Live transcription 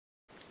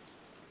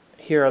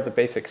Here are the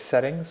basic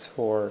settings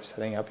for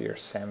setting up your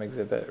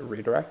SamExhibit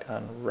redirect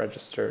on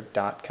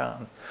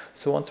register.com.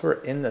 So once we're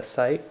in the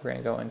site, we're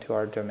going to go into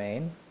our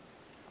domain.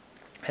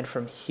 And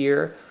from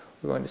here,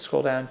 we're going to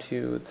scroll down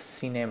to the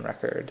CNAME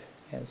record.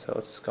 And so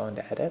let's go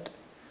into edit.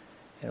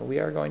 And we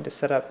are going to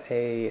set up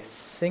a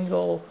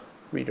single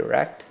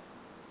redirect,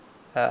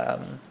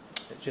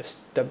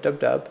 just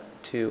www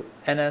to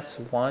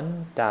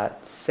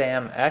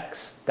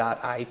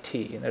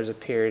ns1.samx.it. And there's a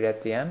period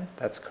at the end.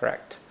 That's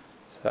correct.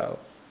 So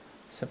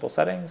simple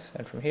settings,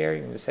 and from here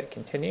you can just hit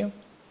continue.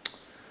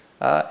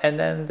 And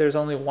then there's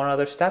only one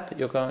other step.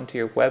 You'll go into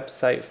your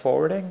website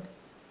forwarding,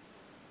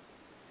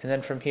 and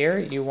then from here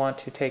you want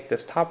to take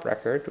this top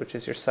record, which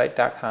is your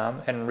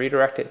site.com, and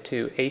redirect it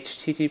to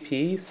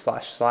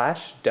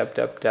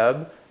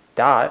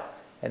http://www.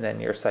 and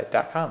then your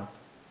site.com.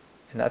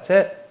 And that's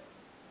it.